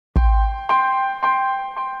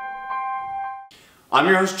I'm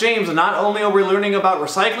your host James, and not only are we learning about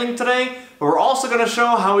recycling today, but we're also going to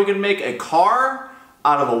show how we can make a car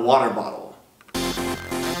out of a water bottle.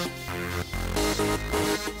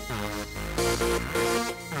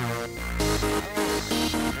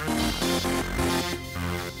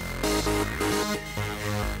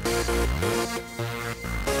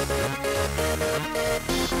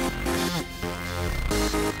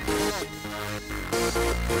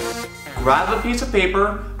 Grab a piece of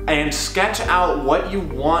paper and sketch out what you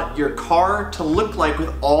want your car to look like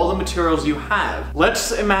with all the materials you have.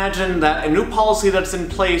 Let's imagine that a new policy that's in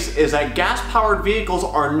place is that gas-powered vehicles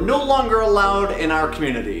are no longer allowed in our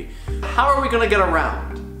community. How are we going to get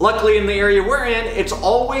around? Luckily, in the area we're in, it's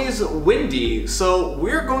always windy, so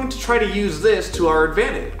we're going to try to use this to our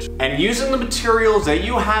advantage. And using the materials that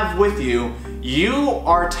you have with you, you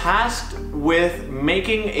are tasked with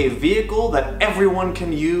making a vehicle that everyone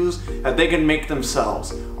can use, that they can make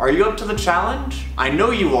themselves. Are you up to the challenge? I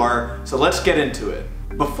know you are, so let's get into it.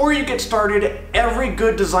 Before you get started, every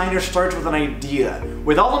good designer starts with an idea.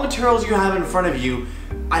 With all the materials you have in front of you,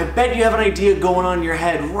 I bet you have an idea going on in your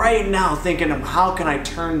head right now thinking of how can I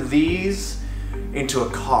turn these into a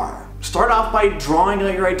car. Start off by drawing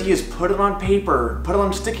out your ideas, put it on paper, put it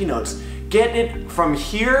on sticky notes. Get it from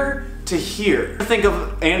here to here. Think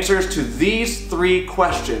of answers to these three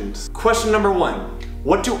questions. Question number one,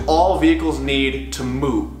 what do all vehicles need to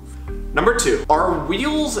move? Number two, are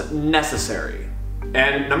wheels necessary?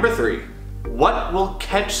 And number three, what will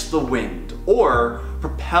catch the wind or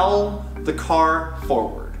propel the car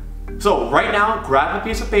forward? So right now, grab a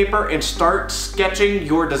piece of paper and start sketching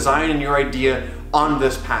your design and your idea on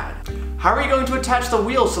this pad. How are you going to attach the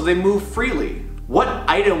wheels so they move freely? What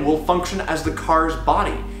item will function as the car's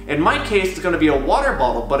body? In my case, it's going to be a water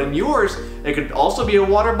bottle, but in yours, it could also be a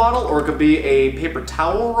water bottle, or it could be a paper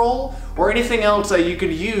towel roll, or anything else that you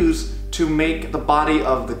could use to make the body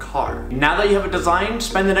of the car. Now that you have a design,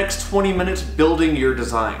 spend the next 20 minutes building your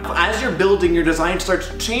design. As you're building, your design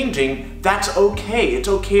starts changing. That's okay. It's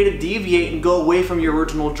okay to deviate and go away from your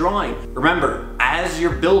original drawing. Remember, as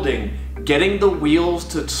you're building, getting the wheels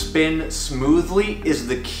to spin smoothly is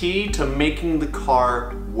the key to making the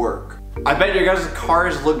car work. I bet your guys'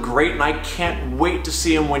 cars look great, and I can't wait to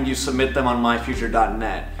see them when you submit them on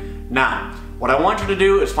myfuture.net. Now, what I want you to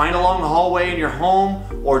do is find a long hallway in your home,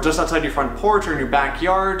 or just outside your front porch, or in your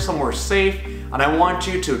backyard, somewhere safe, and I want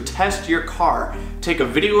you to test your car. Take a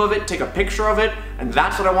video of it, take a picture of it, and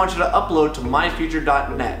that's what I want you to upload to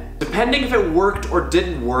myfuture.net. Depending if it worked or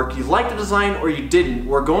didn't work, you liked the design or you didn't,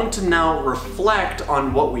 we're going to now reflect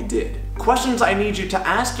on what we did. Questions I need you to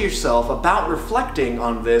ask yourself about reflecting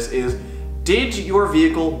on this is, did your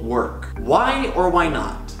vehicle work? Why or why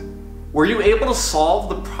not? Were you able to solve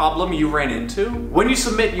the problem you ran into? When you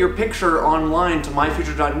submit your picture online to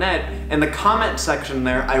myfuture.net, in the comment section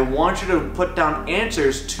there, I want you to put down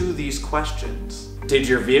answers to these questions. Did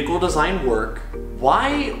your vehicle design work?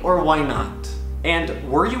 Why or why not? And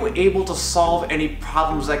were you able to solve any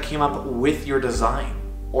problems that came up with your design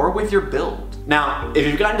or with your build? Now, if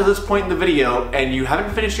you've gotten to this point in the video and you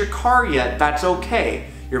haven't finished your car yet, that's okay.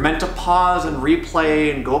 You're meant to pause and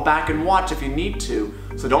replay and go back and watch if you need to.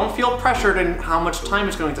 So don't feel pressured in how much time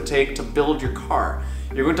it's going to take to build your car.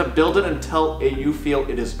 You're going to build it until you feel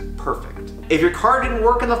it is perfect. If your car didn't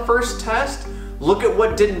work in the first test, look at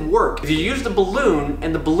what didn't work. If you used a balloon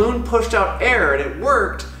and the balloon pushed out air and it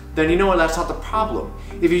worked, then you know that's not the problem.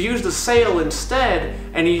 If you use the sail instead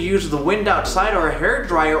and you use the wind outside or a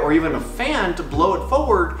hairdryer or even a fan to blow it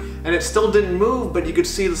forward and it still didn't move but you could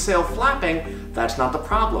see the sail flapping, that's not the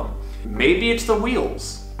problem. Maybe it's the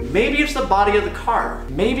wheels. Maybe it's the body of the car.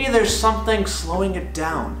 Maybe there's something slowing it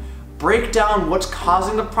down. Break down what's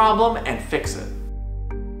causing the problem and fix it.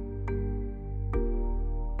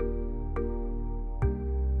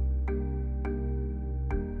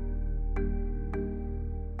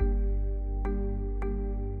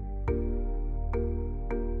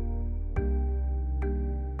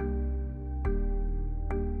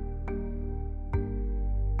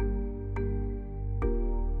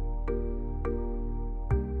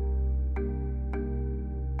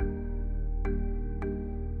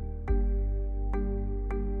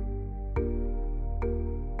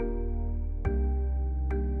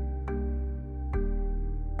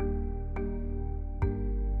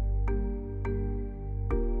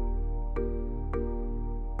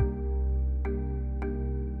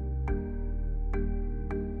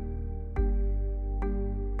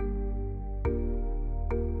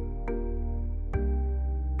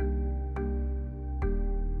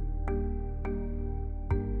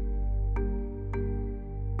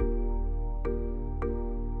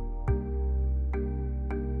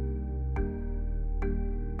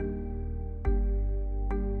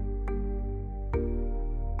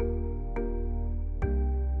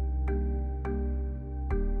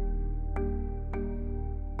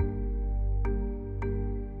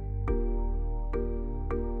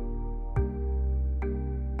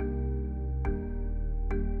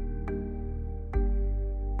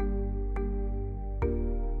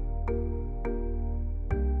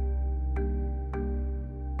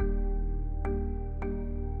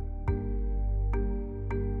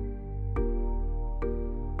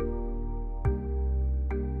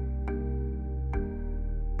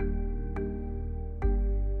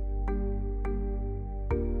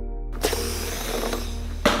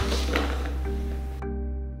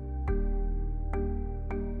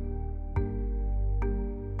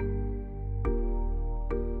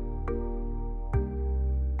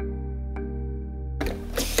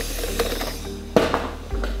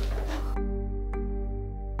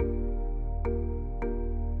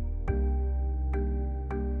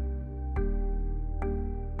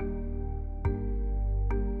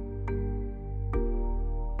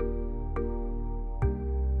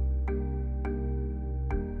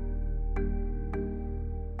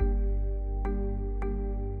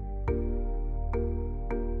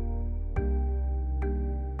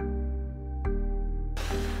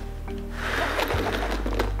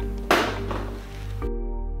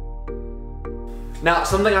 Now,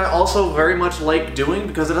 something I also very much like doing,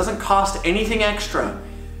 because it doesn't cost anything extra,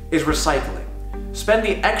 is recycling. Spend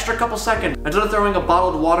the extra couple seconds. Instead of throwing a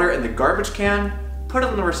bottled water in the garbage can, put it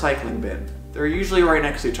in the recycling bin. They're usually right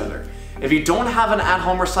next to each other. If you don't have an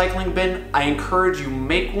at-home recycling bin, I encourage you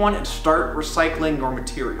make one and start recycling your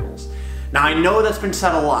materials. Now, I know that's been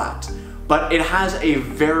said a lot, but it has a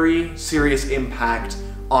very serious impact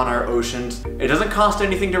on our oceans. It doesn't cost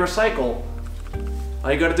anything to recycle.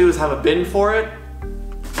 All you gotta do is have a bin for it,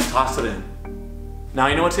 toss it in. Now,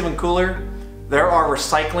 you know what's even cooler? There are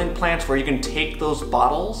recycling plants where you can take those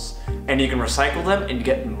bottles and you can recycle them and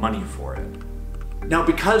get money for it. Now,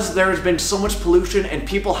 because there has been so much pollution and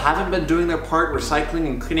people haven't been doing their part recycling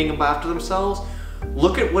and cleaning up after themselves,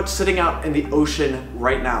 look at what's sitting out in the ocean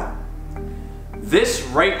right now. This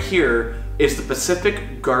right here is the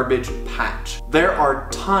Pacific Garbage Patch. There are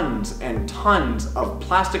tons and tons of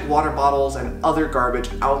plastic water bottles and other garbage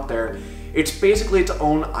out there. It's basically its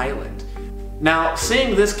own island. Now,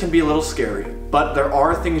 seeing this can be a little scary, but there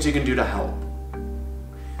are things you can do to help.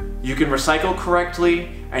 You can recycle correctly,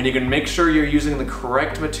 and you can make sure you're using the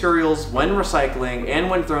correct materials when recycling and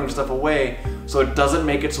when throwing stuff away so it doesn't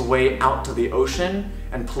make its way out to the ocean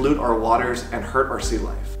and pollute our waters and hurt our sea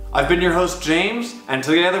life. I've been your host, James, and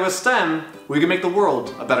together with STEM, we can make the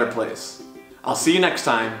world a better place. I'll see you next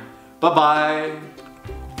time. Bye-bye.